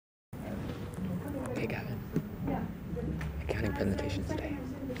Okay, Gavin. Accounting presentations today.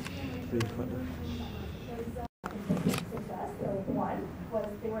 One was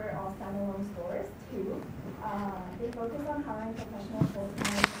they were all standalone stores. Two, they focus on hiring professional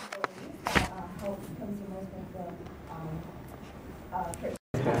full-time employees that help consumers with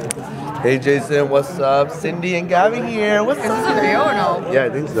the Hey Jason, what's up? Cindy and Gavin here. What's Is up? this a video or no? Yeah,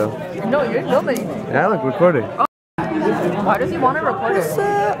 I think so. No, you're filming. Yeah, look, recording. Why does he want to record it?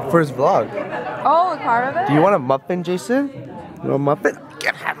 For his vlog. Oh, it's part of it? Do you want a muffin, Jason? You want a muffin?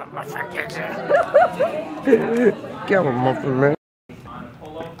 Can I have a muffin, Jason? Get a muffin, man. On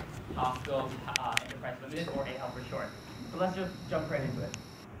Polo Hospitals Enterprise Limited, or AHEL for short. So let's just jump right into it.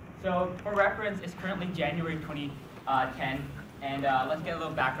 So for reference, it's currently January 2010, and let's get a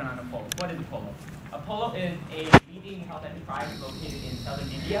little background on Apollo. What is Apollo? Apollo is a leading health enterprise located in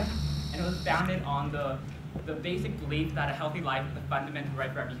southern India, and it was founded on the basic belief that a healthy life is a fundamental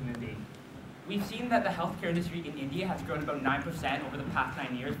right for every human being. We've seen that the healthcare industry in India has grown about 9% over the past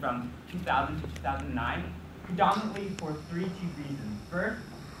 9 years, from 2000 to 2009, predominantly for three chief reasons. First,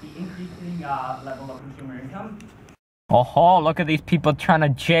 the increasing level of consumer income. Oh, look at these people trying to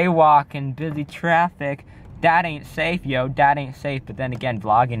jaywalk in busy traffic. That ain't safe, yo. That ain't safe. But then again,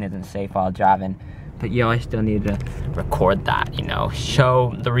 vlogging isn't safe while driving. But yo, I still need to record that, you know,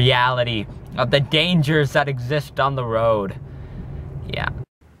 show the reality of the dangers that exist on the road. Yeah.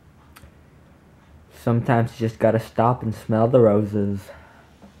 Sometimes you just gotta stop and smell the roses.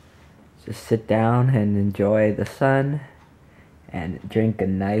 Just sit down and enjoy the sun and drink a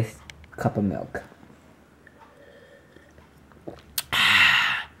nice cup of milk.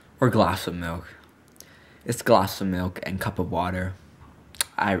 Or glass of milk. It's glass of milk and cup of water.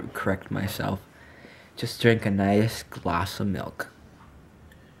 I correct myself. Just drink a nice glass of milk.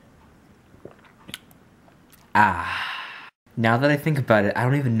 Now that I think about it, I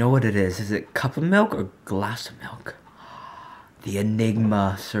don't even know what it is. Is it cup of milk or glass of milk? The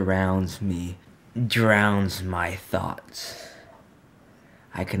enigma surrounds me, drowns my thoughts.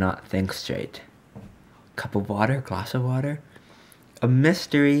 I cannot think straight. Cup of water, glass of water? A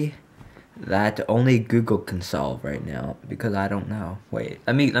mystery that only Google can solve right now, because I don't know. Wait,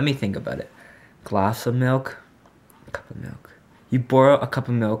 let me think about it. Glass of milk, cup of milk. You borrow a cup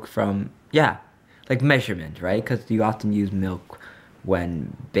of milk from, yeah, like measurement, right? Because you often use milk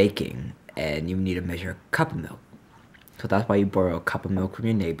when baking, and you need to measure a cup of milk. So that's why you borrow a cup of milk from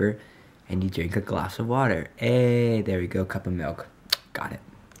your neighbor, and you drink a glass of water. Hey, there we go, cup of milk. Got it.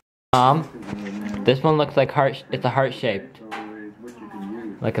 This one looks like heart. It's a heart shaped.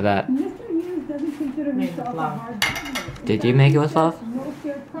 Look at that. Did you make it with love?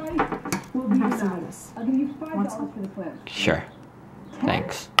 Sure.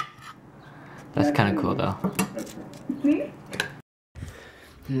 Thanks. That's kind of cool though.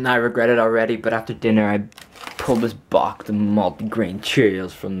 I regret it already, but after dinner I pulled this box of multigrain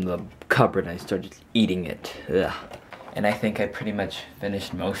Cheerios from the cupboard and I started eating it. Ugh. And I think I pretty much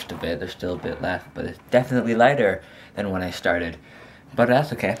finished most of it. There's still a bit left, but it's definitely lighter than when I started. But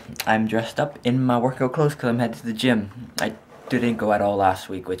that's okay. I'm dressed up in my workout clothes because I'm headed to the gym. I didn't go at all last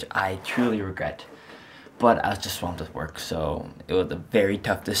week, which I truly regret. But I was just swamped with work, so it was a very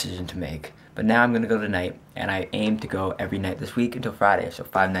tough decision to make. But now I'm going to go tonight, and I aim to go every night this week until Friday, so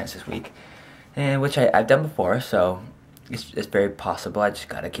 5 nights this week. And which I've done before, so it's very possible. I just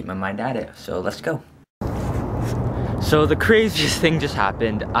got to keep my mind at it. So let's go. So the craziest thing just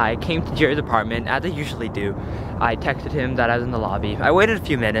happened. I came to Jerry's apartment, as I usually do. I texted him that I was in the lobby. I waited a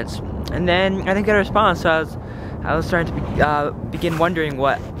few minutes, and then I didn't get a response, so I was starting to begin wondering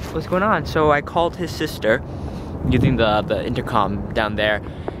what was going on. So I called his sister, using the intercom down there,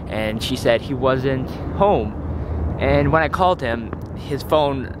 and she said he wasn't home. And when I called him, his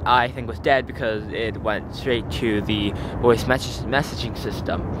phone, I think, was dead because it went straight to the voice messaging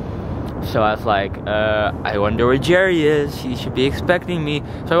system. So I was like, I wonder where Jerry is. He should be expecting me.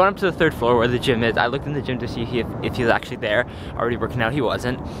 So I went up to the 3rd floor where the gym is. I looked in the gym to see if he was actually there, already working out. He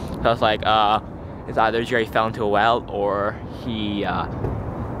wasn't. So I was like, it's either Jerry fell into a well or he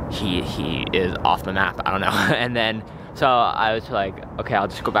is off the map. I don't know. And then, so I was like, okay, I'll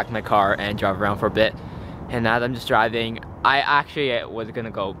just go back to my car and drive around for a bit. And as I'm just driving, I actually was gonna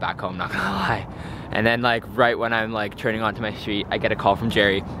go back home, not gonna lie. And then, like, right when I'm like turning onto my street, I get a call from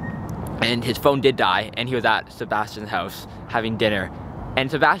Jerry. And his phone did die, and he was at Sebastian's house having dinner. And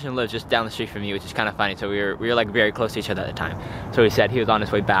Sebastian lives just down the street from me, which is kind of funny. So we were like very close to each other at the time. So he said he was on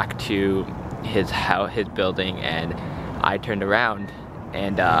his way back to his house, his building, and I turned around,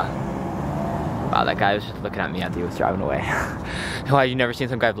 and wow, that guy was just looking at me as he was driving away. Why, you never seen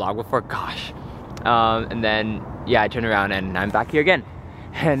some guy vlog before? Gosh. And then yeah, I turned around and I'm back here again.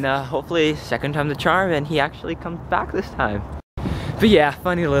 And hopefully second time's the charm and he actually comes back this time. But yeah,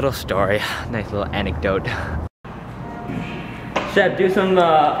 funny little story. Nice little anecdote. Seb, do some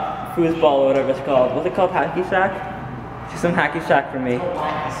foosball or whatever it's called. What's it called? Hacky sack? Do some hacky sack for me.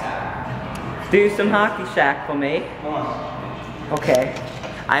 Do some hacky sack for me. Okay.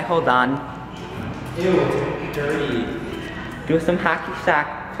 I hold on. Ew, it's dirty. Do some hacky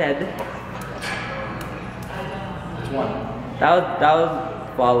sack, Seb. Which one? That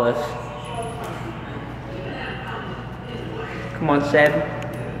was flawless. Come on, Seb.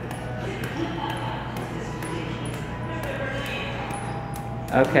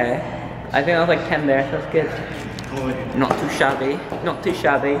 Okay. I think that was like 10 there, so that's good. Not too shabby. Not too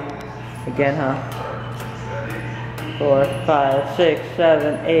shabby. Again, huh? 4, 5, 6,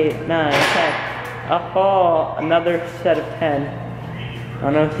 7, 8, 9, 10. Oh, another set of 10. I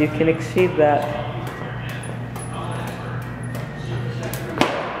don't know if you can exceed that.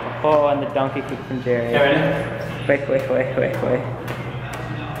 Oh, and the donkey kick from Jerry. Wait.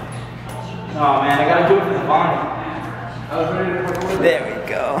 Oh man, I gotta do it for the Bonnie. There we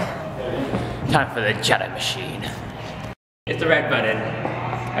go. Time for the Jedi machine. It's the red button.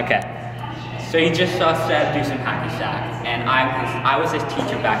 Okay. So you just saw Seb do some hacky sack, and I was his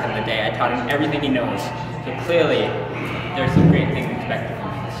teacher back in the day. I taught him everything he knows. So clearly, there's some great things expected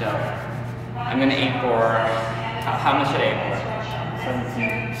from me. So I'm gonna aim for, how much should I aim for?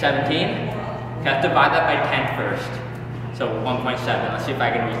 17? Okay, let's divide that by 10 first. So 1.7. Let's see if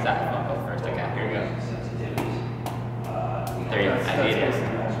I can reach that. I'll go first. Okay, here we go. There you go. I beat it.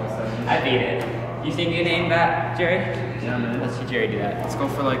 I beat it. You think you can aim that, Jerry? Yeah, man. Let's see Jerry do that. Let's go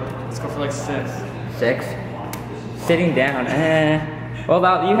for like 6. 6? Sitting down. Well,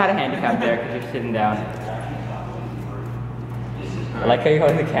 you had a handicap there because you're sitting down. I like how you're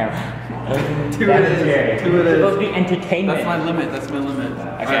holding the camera. 2 it is. Jerry. 2 it It's supposed is. to be entertainment. That's my limit.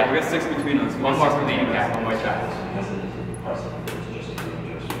 Okay. Alright, we got 6 between us. One more for me. Okay, one more try.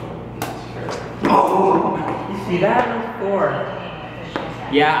 Oh! You see that?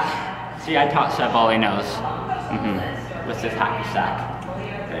 4. Yeah. See, I taught Seb all he knows. What's this hacky sack?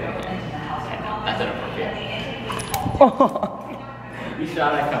 Right over here. Okay, no, that's inappropriate. You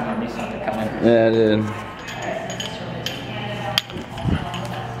saw that coming. You saw that coming. Yeah, I did.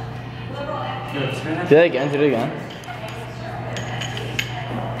 Do it again.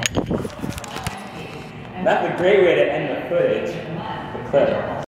 That's a great way to end the footage. The clip.